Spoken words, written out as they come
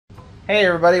Hey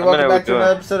everybody, welcome back to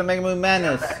another episode of Mega Moon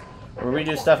Madness, where we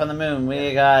do stuff on the moon.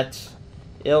 We got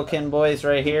Ilkin Boys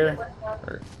right here,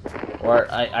 or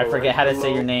I forget how to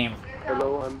say your name.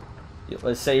 Hello,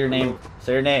 Let's say your name.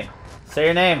 Say your name. Say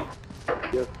your name.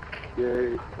 Yes.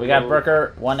 Yay. We got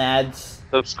Brooker, one ads.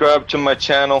 Subscribe to my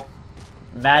channel.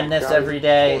 Madness every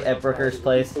day at Brooker's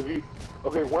place.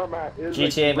 Okay, where am I?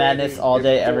 GTA Madness all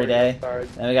day, every day.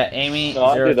 And we got Amy. No,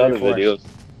 I did other 034. videos.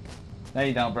 No,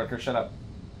 you don't, Brooker. Shut up.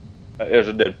 Yes,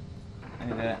 I did. No,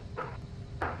 you didn't.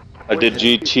 I did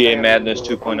GTA Madness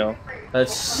 2.0.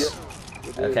 That's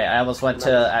okay. I almost went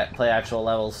to play actual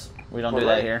levels. We don't do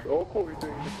that here.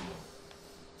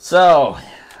 So,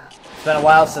 it's been a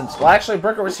while since. Well, actually,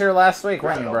 Brooker was here last week,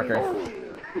 weren't you, Brooker?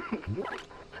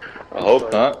 I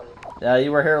hope not. Yeah,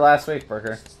 you were here last week,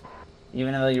 Brooker.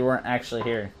 Even though you weren't actually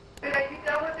here.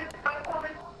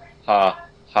 Ha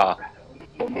ha.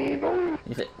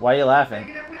 Why are you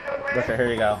laughing? Brooker, here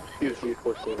you go.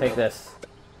 Take this.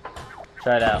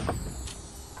 Try it out.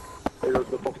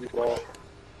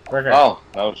 Brooker. Oh,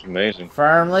 that was amazing.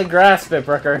 Firmly grasp it,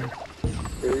 Brooker.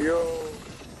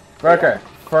 Brooker,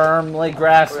 firmly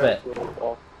grasp it.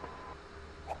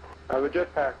 I have a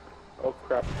jetpack. Oh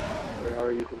crap.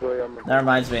 That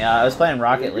reminds me, I was playing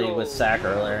Rocket League with Sack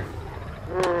earlier.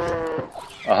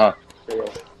 Uh-huh.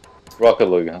 Rocket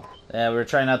League, huh? Yeah, we were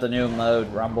trying out the new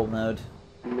mode, Rumble mode.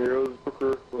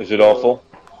 Is it awful?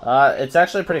 It's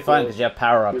actually pretty fun because you have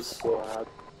power-ups.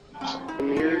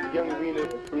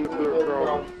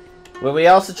 Well, we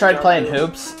also tried playing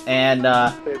hoops, and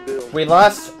we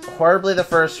lost horribly the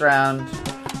first round,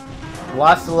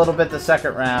 lost a little bit the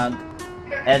second round,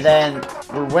 and then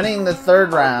we're winning the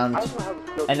third round,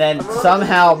 and then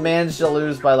somehow managed to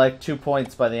lose by like 2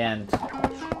 points by the end.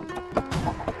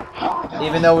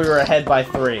 Even though we were ahead by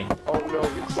 3.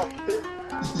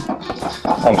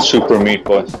 I'm Super Meat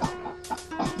Boy.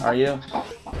 Are you?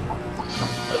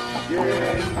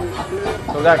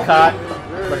 Who got caught?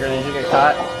 Brooker, did you get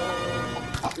caught?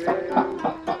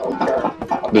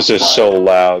 This is so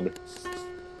loud.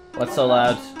 What's so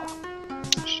loud?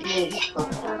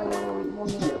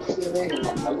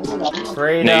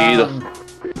 Freedom!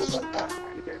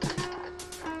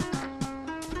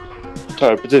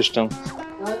 Terrorpetition.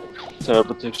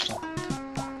 Terrorpetition.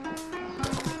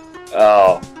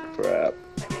 Oh, crap.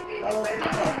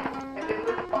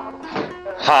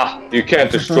 Ha! You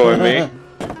can't destroy me.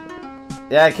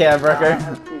 Yeah, I can, Brooker.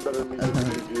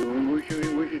 We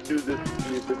should do this.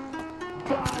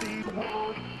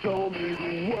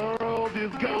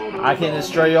 I can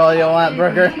destroy you all you want,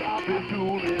 Brooker.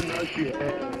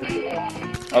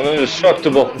 I'm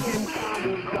indestructible.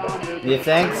 You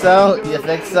think so? You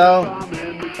think so?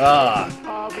 Ugh.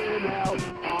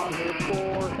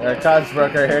 Here it comes,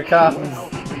 Brooker. Here it comes.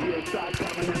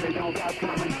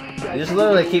 You just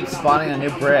literally keep spawning a new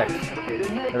brick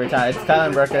every time. It's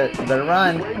coming, Brooker. You better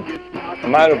run.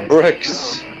 I'm out of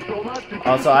bricks.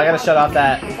 Also, I gotta shut off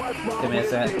that. Give me a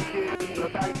second.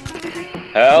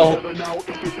 Hell.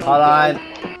 Hold on.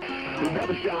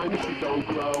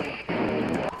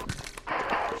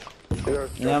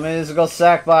 No musical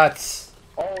sackbots.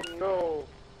 Oh no.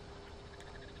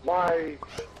 My.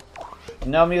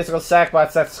 No musical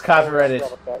sackbots. That's copyrighted.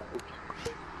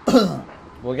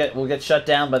 We'll get shut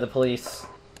down by the police.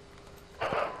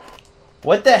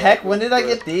 What the heck? When did I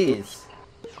get these?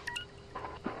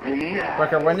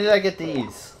 Brooker, when did I get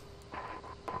these?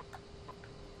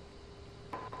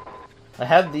 I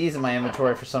have these in my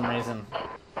inventory for some reason.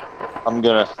 I'm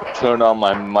gonna turn on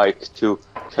my mic to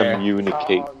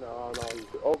communicate.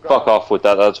 Fuck off with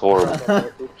that, that's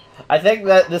horrible. I think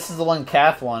that this is the one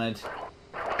Kath wanted.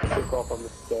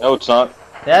 No, it's not.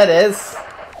 Yeah, it is.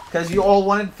 Because you all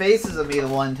wanted faces of me the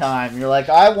one time. You're like,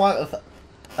 I want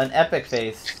an epic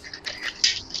face.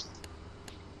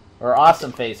 Or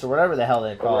awesome face, or whatever the hell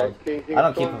they're called. I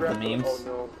don't keep up with the memes.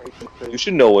 You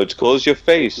should know what it's called. It's your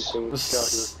face.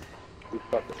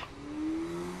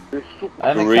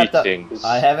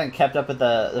 I haven't kept up with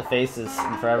the faces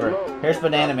in forever. Here's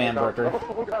Banana Man, Brooker.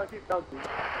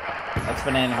 That's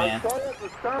Banana Man.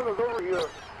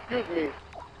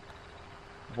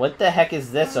 What the heck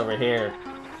is this over here?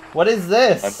 What is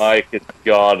this? My mic is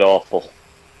god awful.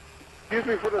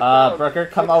 Brooker,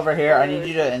 come over here. I need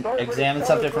you to examine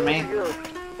something for me.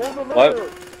 What?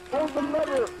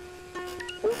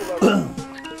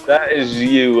 That is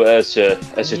you as a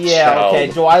yeah, child. okay.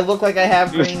 Do I look like I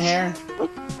have green hair?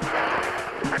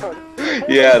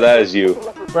 Yeah, that is you.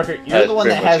 Brooker, you're the one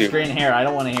that has green hair. I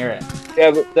don't want to hear it.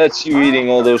 Yeah, but that's you eating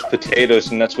all those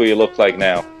potatoes, and that's what you look like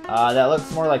now. That looks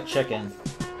more like chicken.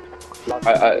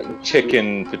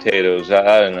 Chicken potatoes.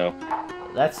 I don't know.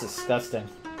 That's disgusting.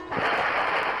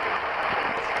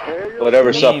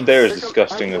 Whatever's up Memes. there is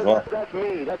disgusting as well. That's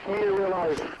me. That's me in real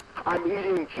life. I'm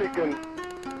eating chicken.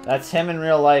 That's him in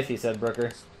real life, he said,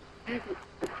 Brooker. Excuse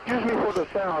me for the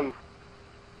sound.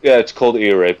 Yeah, it's called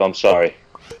ear rape. I'm sorry.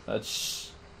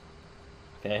 That's...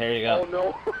 Okay, here you go. Oh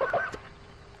no.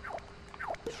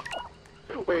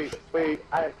 Wait. Hey.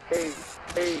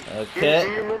 Okay. Do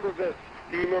you remember this?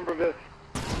 Do you remember this?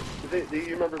 Do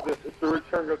you remember this? It's the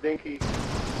return of Dinky.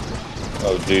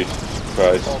 Oh, Jesus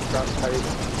Christ. Oh, crap.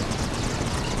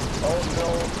 Oh no.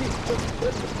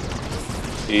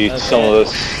 Eat some of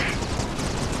this.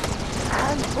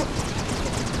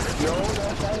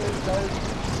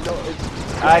 No, it's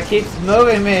It keeps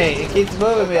moving me. It keeps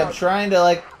moving me. I'm trying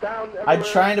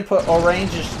to put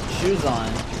orange shoes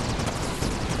on.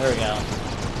 There we go.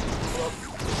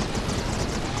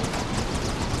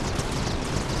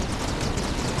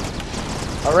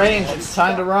 Orange, it's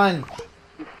time to run.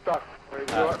 He's stuck. Wait,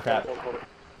 you know Oh, what? crap. Hold it.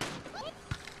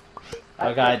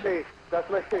 Oh, God. That's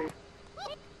my face.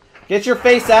 Get your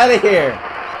face out of here.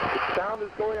 The sound is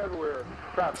going everywhere.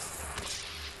 Crap.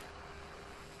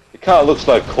 It kind of looks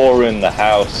like Cora in the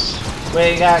house.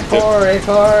 We got Corey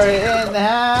in the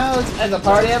house. There's a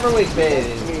party every week,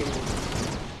 baby.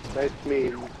 Nice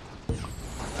meme.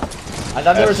 I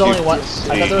thought there was As you only one. can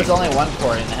I thought there was see, only one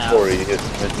Corey in the house. Corey is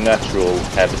his natural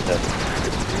habitat.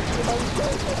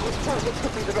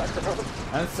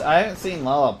 I haven't seen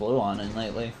Lala Blue on it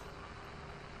lately.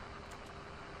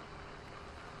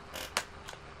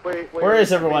 Wait. Where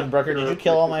is everyone, Brooker? Did you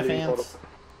kill all my fans?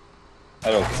 I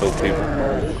don't kill people.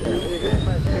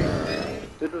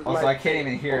 Also, I can't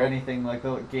even hear anything. Like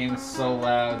the game's so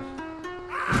loud.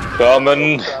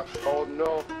 Coming. Oh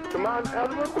no. Come on,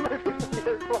 Adam, come on.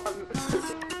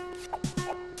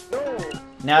 No.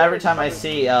 Now every time I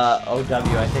see OW,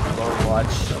 I think of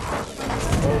Overwatch.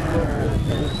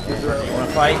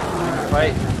 Wanna fight?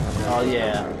 Fight? Oh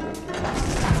yeah.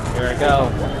 Here I go.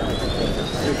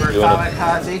 Super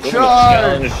kamikaze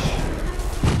charge!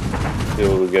 See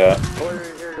what we got. Oh, here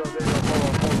you go. There you go.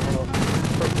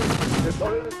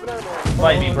 Hold on.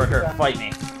 Fight me, Brooker. Fight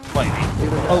me. Fight me.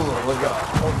 Oh, look at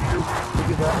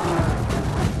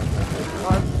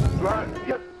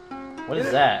What is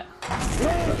that?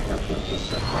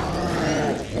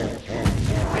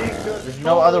 There's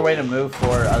no other way to move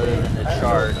for it other than to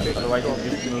charge. Otherwise you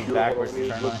just move backwards and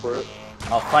turn left.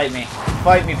 Oh, fight me.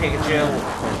 Fight me, Pikachu.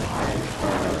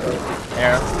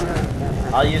 There.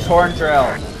 I'll use Horn Drill.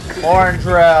 Horn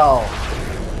Drill.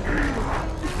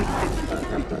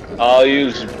 I'll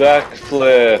use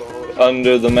backflip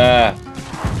under the map.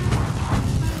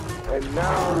 And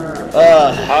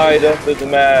now. Hide under the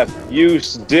map.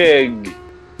 Use dig.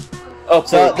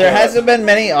 So there hasn't been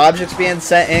many objects being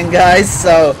sent in, guys,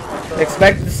 so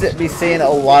expect to be seeing a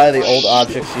lot of the old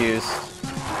objects used.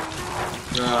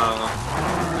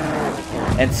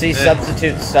 And see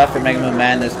substitute stuff for Mega Moon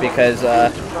Madness because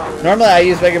normally I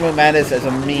use Mega Moon Madness as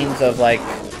a means of like,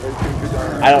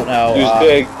 I don't know, Use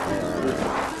dig.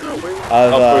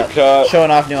 of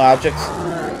showing off new objects.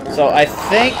 So I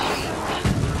think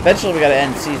eventually we gotta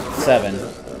end Season 7.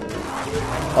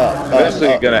 Eventually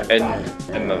you're gonna end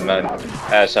MMN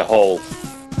as a whole.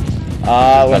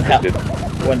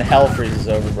 When hell freezes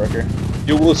over, Brooker.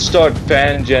 You will start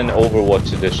FanGen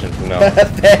Overwatch Edition from now.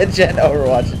 FanGen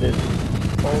Overwatch Edition.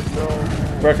 Oh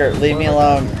no. Brooker, leave me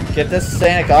alone. Get this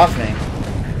Sanic off me.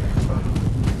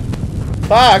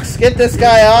 Fox, get this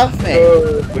guy off me.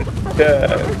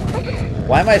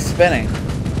 Why am I spinning?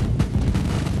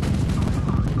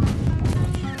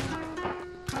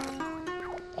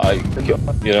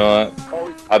 You know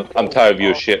what? I'm tired of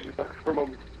your shit. What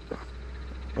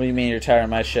do you mean you're tired of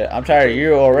my shit? I'm tired of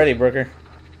you already, Brooker.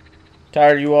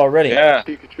 Tired of you already. Yeah.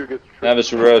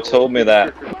 Navisero told me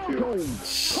that.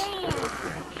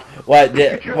 What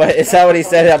is that what he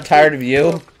said? I'm tired of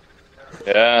you?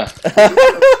 Yeah.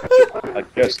 I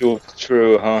guess it was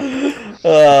true, huh?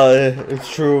 It's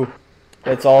true.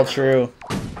 It's all true.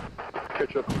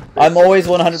 I'm always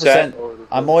 100%.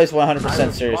 I'm always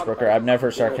 100% serious, Brooker. I'm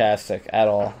never sarcastic at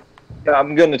all.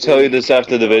 I'm gonna tell you this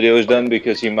after the video is done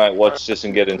because you might watch this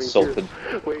and get insulted.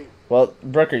 Well,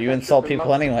 Brooker, you insult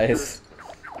people anyways.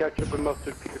 Ketchup and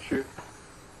mustard Pikachu.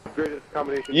 Greatest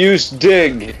combination. Use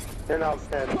dig. 10 out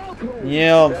of 10. You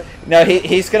know, no,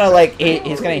 he's gonna like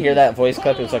he's gonna hear that voice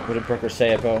clip. It's like, what did Brooker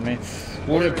say about me?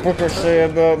 What did Brooker say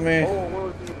about me? Oh, what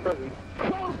was the present?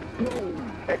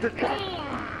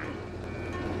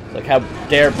 Like, how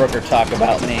dare Brooker talk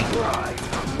about me?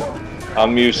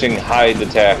 I'm using hide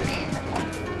attack.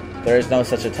 There is no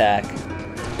such attack.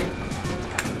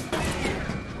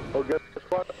 Oh, guess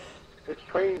what? It's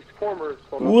Transformers.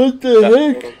 What the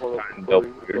heck?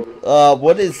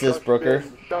 What is this, Brooker?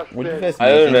 What are you guys making?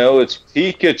 I don't know, it's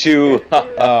Pikachu!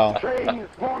 Oh.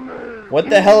 What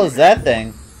the hell is that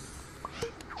thing?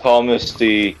 Thomas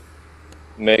the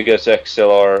Megas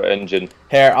XLR engine.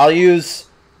 Here, I'll use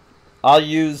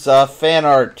fan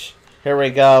art. Here we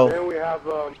go. And we have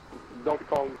Donkey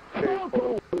Kong.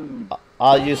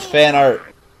 I'll use fan art.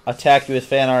 Attack you with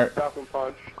fan art. Falcon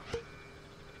Punch.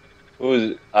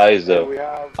 Who's Iso? We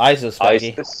have ISO,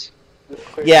 Specky. Isis?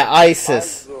 Yeah,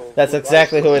 ISIS. That's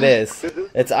exactly who it is.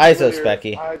 It's ISO,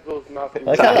 Specky.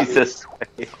 Isis.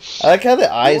 I like how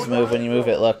the eyes move when you move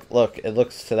it. Look, it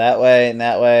looks to that way and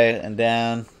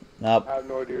down. Nope. I have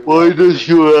no idea. Why does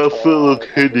your outfit look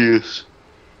hideous?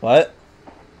 What?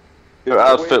 Your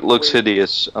outfit looks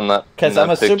hideous on that. Because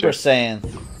I'm a Super Saiyan.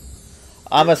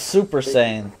 I'm a Super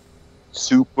Saiyan.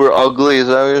 Super ugly, is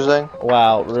that what you're saying?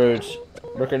 Wow, rude.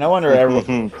 Brooker, no wonder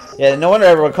everyone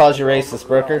calls you racist,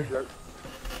 Brooker.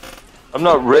 I'm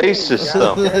not racist,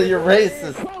 though. You're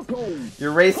racist.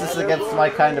 You're racist against my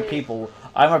kind of people.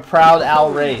 I'm a proud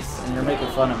Al race, and you're making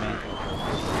fun of me.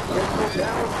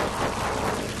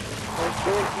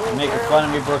 You're making fun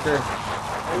of me, Brooker.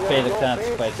 You pay the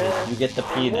consequences. You get the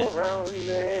peanut.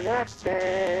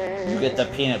 You get the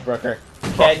peanut, Brooker.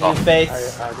 Can't you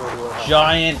face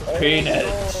giant peanut?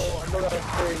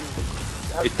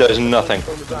 It does nothing.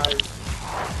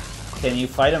 Can you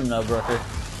fight him, no, Brooker?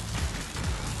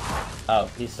 Oh,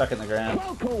 he's stuck in the ground.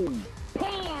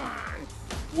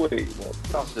 Wait,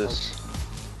 what's this?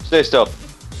 Stay still.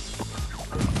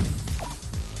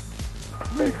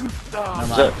 Never Is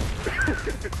mind.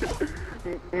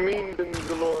 Mean and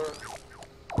galore.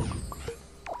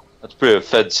 That's pretty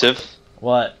offensive.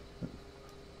 What?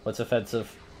 What's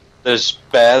offensive? This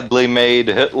badly made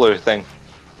Hitler thing.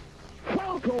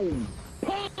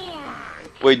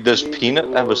 Wait, does Peanut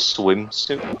have a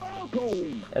swimsuit?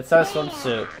 It's not a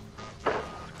swimsuit.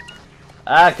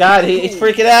 Ah, God, he's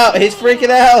freaking out! He's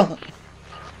freaking out!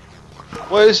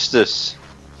 What is this?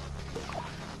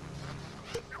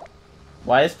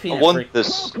 Why is I Peanut want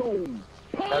this.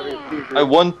 I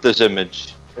want this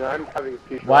image. And I'm having a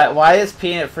seizure. Why is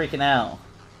Peanut freaking out?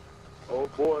 Oh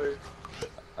boy.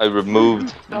 I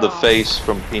removed the face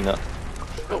from Peanut.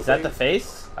 Is that the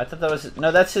face? I thought that was...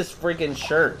 No, that's his freaking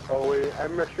shirt. Oh wait, I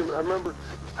remember.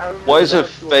 Why is a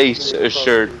face a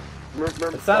shirt?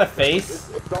 It's not a face.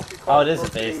 Oh, it is a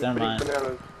face. Never mind.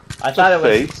 I thought it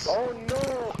was... Face? Oh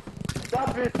no!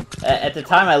 Stop it! At the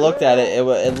time I looked at it,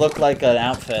 it looked like an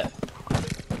outfit.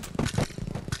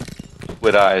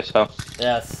 With eyes, huh?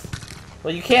 Yes.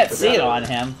 Well, you can't see it on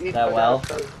him that well.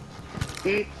 What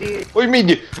do you mean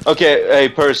you... Okay, hey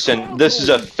person, this is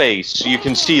a face. You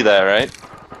can see that, right?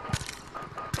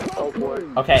 Oh boy.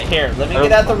 Okay, here, let me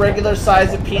get out the regular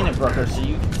size of Peanut, Brooker, so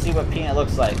you can see what Peanut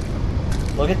looks like.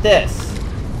 Look at this.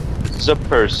 This is a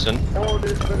person.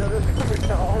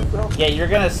 Yeah, you're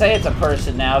gonna say it's a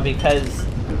person now because...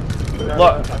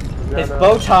 Look, his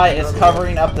bow tie is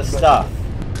covering up the stuff.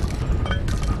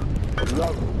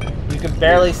 You can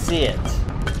barely see it.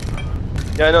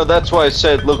 Yeah, I know, that's why I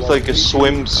said it looked like a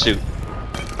swimsuit.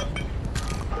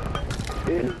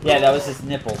 Yeah, that was his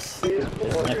nipples. His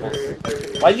nipples.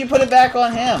 Why'd you put it back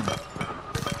on him?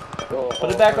 Put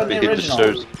it back on the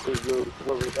original.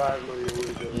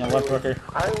 You know what, Brooker?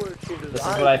 This is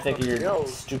what I think of your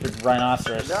stupid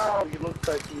rhinoceros.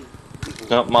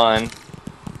 Not mine.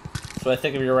 That's what I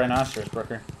think of your rhinoceros,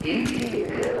 Brooker.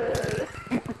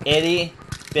 Itty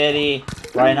bitty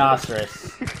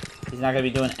rhinoceros. He's not gonna be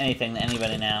doing anything to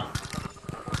anybody now.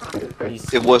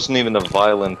 It wasn't even a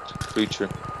violent creature.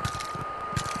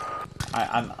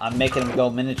 I'm making him go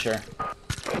miniature.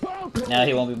 Now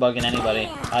he won't be bugging anybody.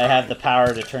 I have the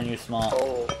power to turn you small.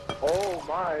 Oh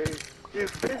my.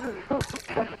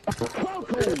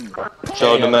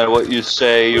 So no matter what you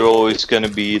say, you're always gonna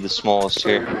be the smallest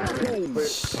here.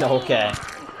 Okay.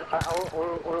 I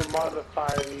want to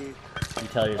modify these. You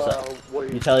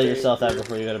tell yourself that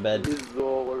before you go to bed.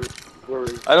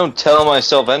 I don't tell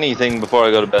myself anything before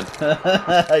I go to bed.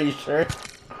 Are you sure?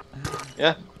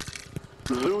 Yeah.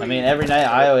 I mean, every night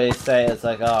I always say it's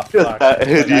like, oh fuck. That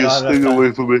hideous thing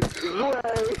away from me. That's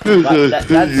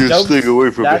thing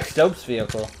away from me. That's Dope's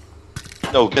vehicle.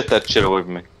 No, get that shit away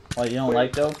from me. Well, you don't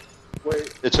like Dope?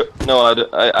 Wait. No, I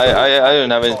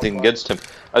don't have anything against him.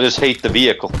 I just hate the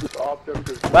vehicle.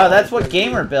 Wow, that's what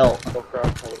Gamer built.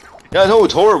 Yeah, no,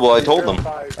 it's horrible. I told them.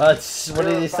 What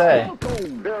did he say?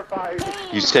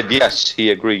 You said yes.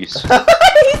 He agrees. He's the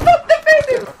one that made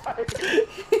it.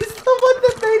 He's the one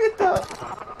that made it, though.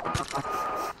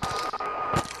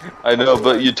 I know,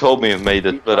 but you told me it made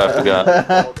it, but I forgot.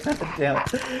 Damn.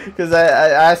 Because I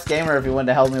asked Gamer if he wanted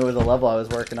to help me with the level I was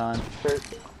working on.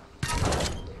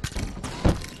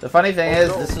 The funny thing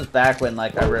is, this was back when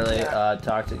like I really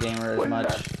talked to Gamer as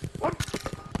much.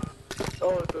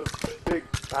 Oh, it's a big.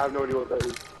 I have no idea what that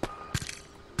is.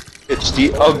 It's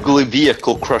the ugly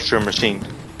vehicle crusher machine.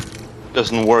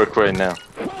 Doesn't work right now.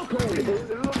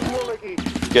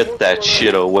 Get that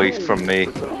shit away from me.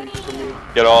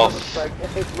 Get off.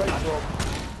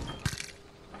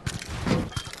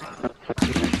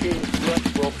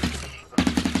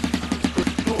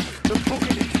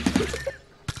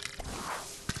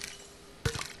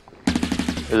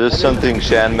 Is this something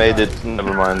Shan made? It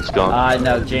never mind, it's gone.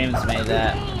 No, James made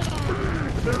that.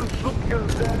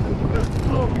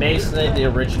 Basically the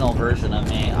original version of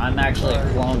me. I'm actually a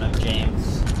clone of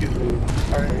James. You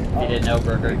didn't know,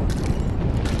 Burger?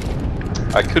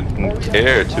 I couldn't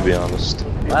care, to be honest.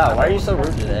 Wow, why are you so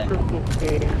rude today?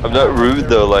 I'm not rude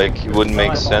though, like, it wouldn't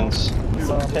make sense.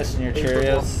 Someone pissing your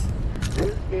Cheerios?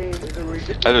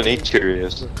 I don't eat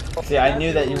Cheerios. See, I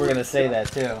knew that you were gonna say that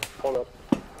too.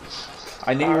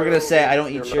 I knew you were gonna say I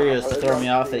don't eat Cheerios to throw me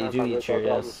off that you do eat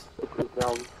Cheerios.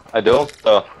 I don't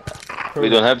though. We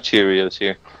don't have Cheerios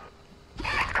here.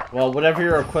 Well, whatever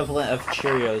your equivalent of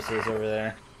Cheerios is over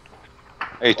there.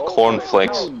 I eat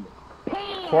cornflakes.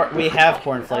 We have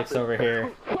cornflakes over here.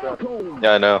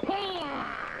 Yeah, I know.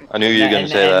 I knew you were gonna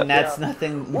say that. And that's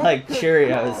nothing like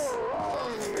Cheerios.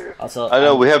 Also, I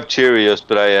know we have Cheerios,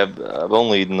 but I've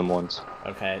only eaten them once.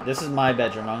 Okay, this is my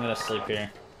bedroom. I'm gonna sleep here.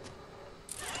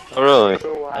 Oh really?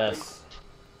 Yes.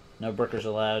 No burgers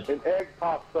allowed. An egg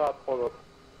pops up. Hold up.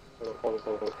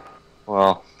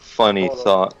 Well, funny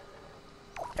thought.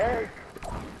 Egg!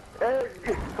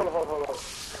 Egg! Hold on.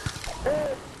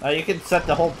 Egg! Oh, you can set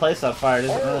the whole place on fire. It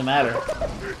doesn't really matter.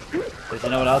 Cause you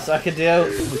know what else I could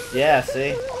do? Yeah,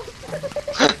 see?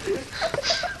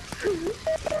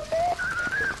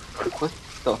 What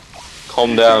the?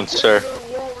 Calm down, sir.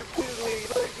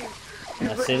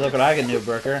 Yeah, see, look what I can do,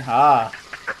 Burger. Ah.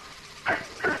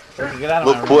 Burger, get out of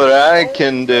my Look room. what I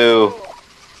can do.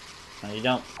 No, you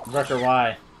don't. Burger,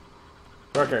 why?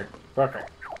 Burger,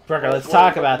 let's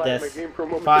talk about this.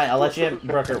 Fine, I'll let you in.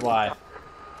 Burger, why?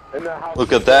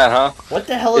 Look at that, huh? What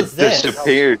the hell is It this?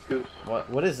 disappeared.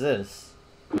 What is this?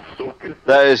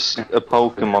 That is a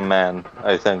Pokemon man,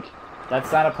 I think.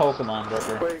 That's not a Pokemon,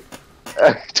 Burger.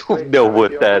 I don't know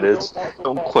what that is.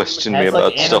 Don't question me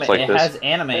about stuff like It this. has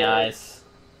anime eyes.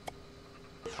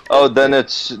 Oh, then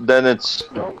that's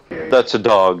a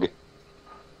dog.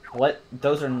 What?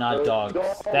 Those are not dogs.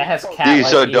 That has cat.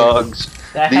 These are dogs.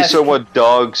 These are what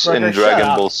dogs in Burger, Dragon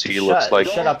Ball Z looks like.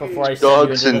 Shut up before I send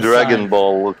Dogs you into in the Dragon sun.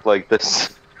 Ball look like this.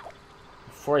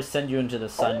 Before I send you into the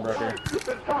sun, Burger.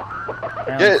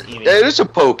 Yeah, it is a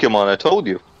Pokemon, I told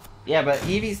you. Yeah, but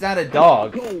Eevee's not a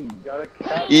dog.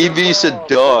 Eevee's a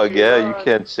dog, yeah, you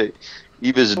can't say.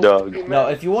 Eevee's a dog. No,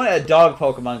 if you want a dog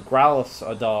Pokemon, Growlithe's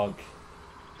a dog.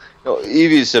 No,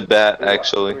 Eevee's a bat,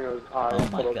 actually. Oh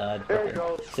my god,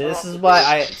 Burger. See, this is why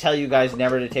I tell you guys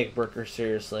never to take Burger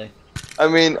seriously. I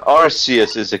mean,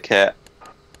 Arceus is a cat.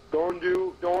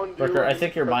 Burger, I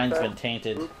think your mind's been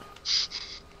tainted.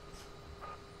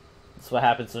 That's what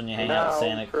happens when you hang out with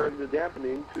Santa.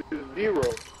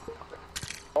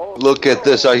 Look at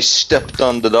this, I stepped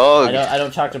on the dog. I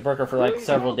don't talk to Burger for like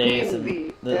several days,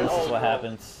 and this is what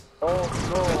happens. Oh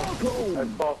no! I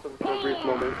saw some for a brief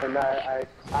moment, and I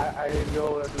didn't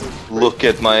know that it was. Look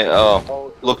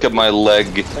at my leg.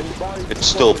 It's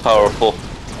still powerful.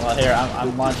 Well, here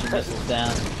I'm launching missiles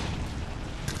down.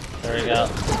 There we go.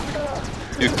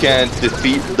 You can't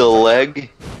defeat the leg?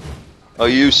 Are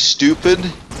you stupid?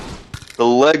 The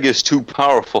leg is too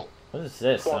powerful. What is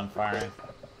this I'm firing?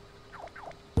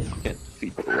 You can't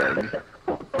defeat the leg.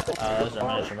 Oh, those are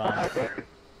miniature bombs.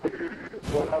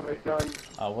 What have I done?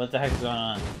 Oh, what the heck is going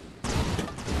on?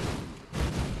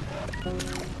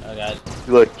 Oh god.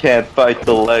 You can't fight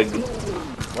the leg.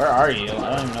 Where are you?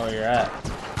 I don't even know where you're at.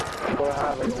 What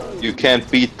have I done? You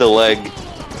can't beat the leg.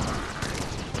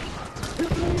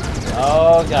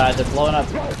 Oh god, they're blowing up.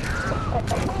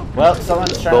 Well,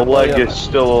 someone's trying The to blow leg you is up.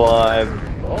 still alive.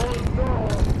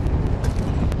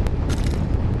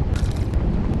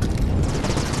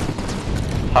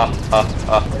 Ha ha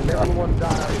ha. And everyone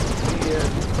dies.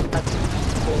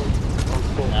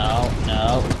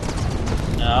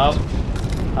 No.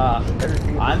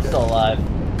 I'm still alive.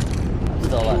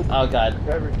 Oh god.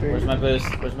 Where's my boost?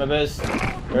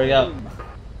 There we go.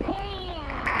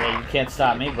 Yeah, you can't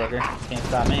stop me, Burger. You can't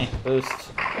stop me.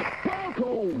 Boost.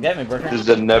 Get me, Burger. This is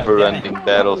a never-ending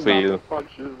battle for you.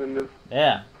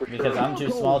 Yeah, because I'm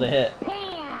too small to hit.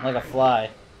 I'm like a fly.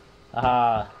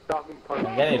 Haha.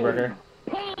 Get me, Burger.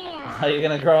 Are you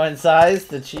gonna grow in size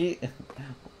to cheat?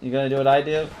 You gonna do what I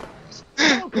do?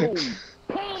 Oh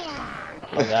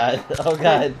god, oh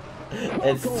god.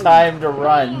 It's time to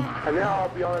run.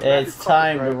 It's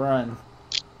time to run.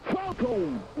 Yeah,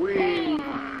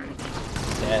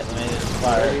 let me just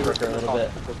fire it quicker a little bit.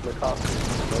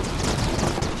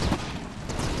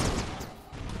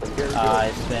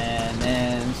 I spin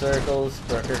in circles,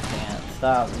 Brooker can't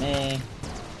stop me.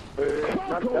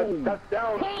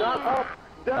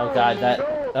 Oh god, that...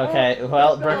 Okay,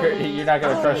 well, Brooker, you're not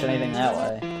gonna crush anything that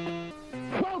way.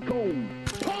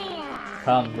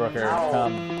 Come, Brooker,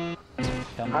 come.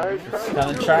 Come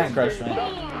and try and crush me.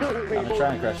 Come and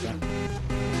try and crush me.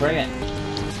 Bring it.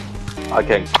 I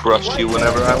can crush you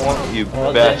whenever I want, you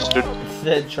bastard.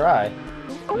 Then try.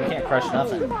 You can't crush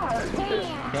nothing. You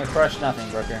can't crush nothing,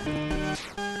 Brooker.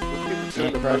 You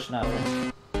can't crush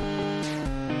nothing.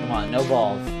 Come on, no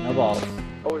balls. No balls.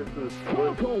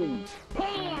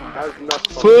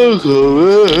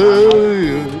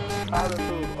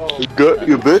 Got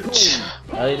you, bitch.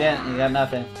 Oh, you didn't. You got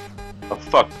nothing. Oh,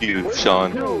 fuck you,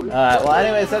 Sean. Alright, well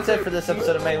anyways, that's it for this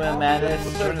episode of Mega Man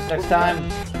Madness. Join us next time,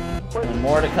 and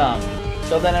more to come.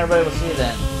 Till then, everybody, we'll see you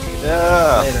then.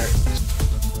 Yeah. Later.